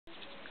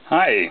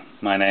Hi,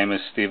 my name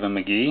is Stephen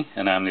McGee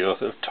and I'm the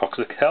author of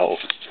Toxic Health,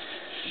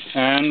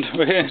 and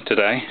we're here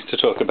today to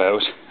talk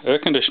about air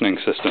conditioning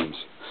systems,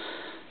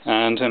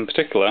 and in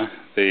particular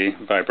the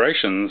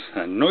vibrations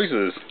and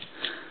noises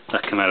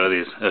that come out of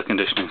these air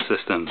conditioning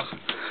systems.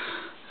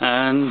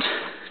 And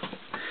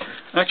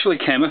I actually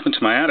came up into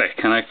my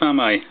attic and I found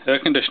my air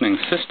conditioning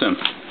system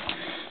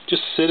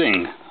just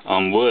sitting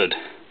on wood,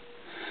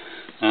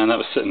 and that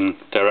was sitting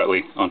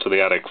directly onto the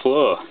attic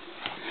floor.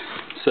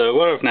 So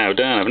what I've now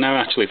done, I've now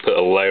actually put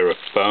a layer of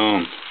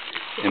foam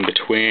in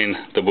between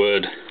the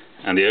wood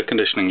and the air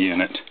conditioning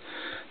unit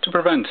to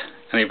prevent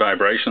any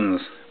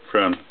vibrations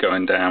from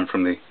going down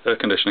from the air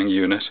conditioning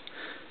unit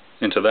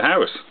into the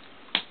house.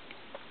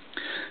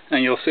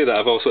 And you'll see that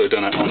I've also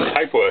done it on the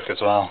pipework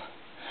as well.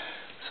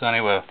 So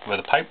anywhere where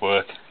the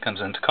pipework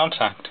comes into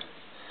contact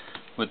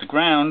with the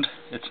ground,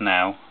 it's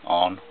now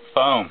on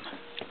foam.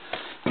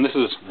 And this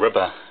is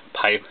rubber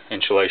pipe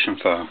insulation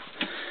foam.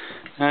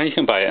 You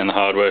can buy it in the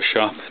hardware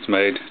shop. It's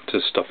made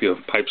to stop your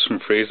pipes from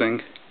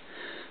freezing,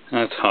 and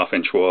it's 1/2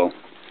 inch wall.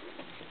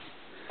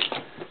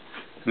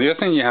 And the other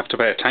thing you have to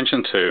pay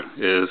attention to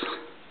is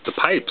the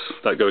pipes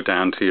that go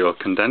down to your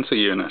condenser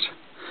unit,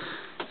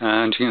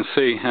 and you can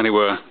see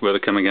anywhere where they're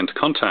coming into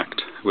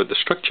contact with the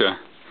structure,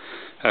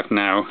 I've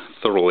now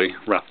thoroughly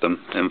wrapped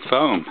them in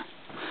foam,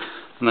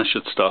 and that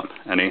should stop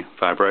any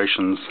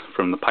vibrations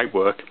from the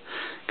pipework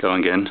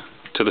going in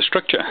to the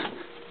structure.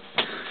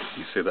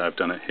 You see that I've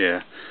done it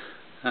here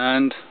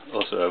and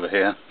also over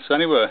here. So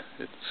anywhere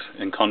it's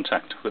in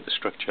contact with the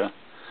structure,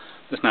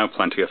 there's now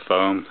plenty of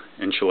foam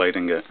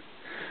insulating it.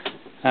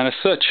 And as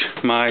such,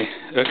 my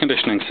air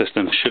conditioning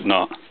system should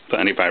not put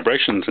any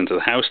vibrations into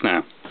the house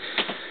now.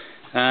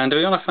 And if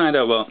you want to find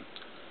out what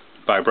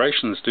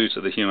vibrations do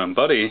to the human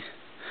body,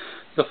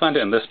 you'll find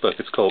it in this book.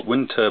 It's called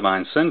Wind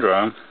Turbine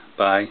Syndrome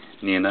by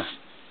Nina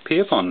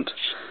Pierpont.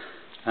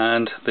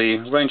 And the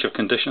range of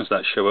conditions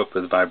that show up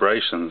with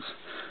vibrations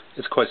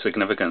is quite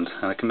significant,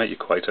 and it can make you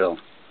quite ill.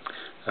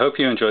 I hope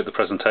you enjoyed the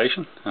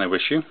presentation, and I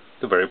wish you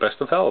the very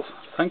best of health.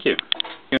 Thank you.